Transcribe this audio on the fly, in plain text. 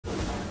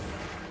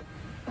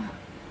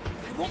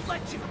I won't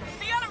let you.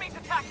 The enemy's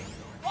attacking.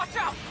 Watch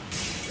out.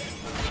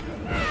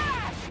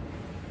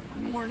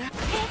 More now.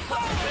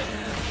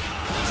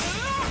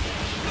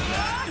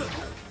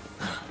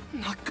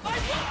 Not good.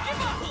 I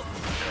won't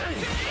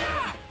give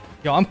up.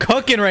 Yo, I'm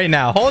cooking right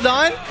now. Hold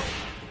on.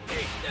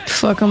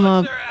 Fuck him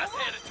up.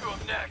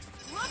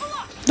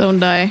 Don't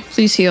die.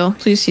 Please heal.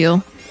 Please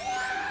heal.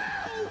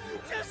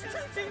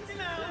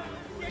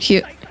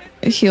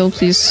 Heal,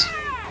 please.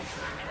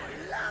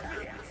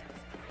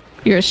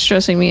 You're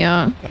stressing me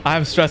out.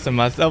 I'm stressing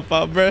myself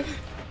out, bro.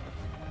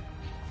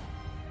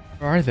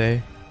 Where are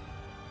they?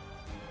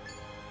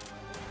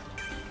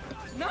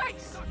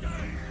 Nice.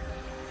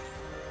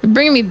 You're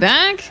bringing me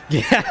back?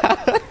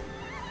 Yeah.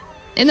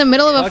 In the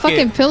middle of a Fuck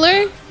fucking it.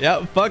 pillar?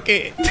 Yep, fuck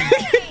it.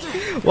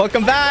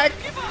 Welcome back.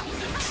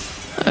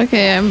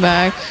 Okay, I'm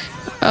back.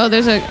 Oh,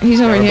 there's a...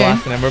 He's over We're here.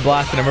 blasting him. We're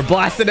blasting him. We're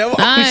blasting him.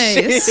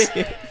 Nice. Oh,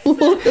 shit.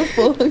 What the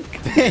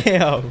fuck?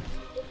 Damn.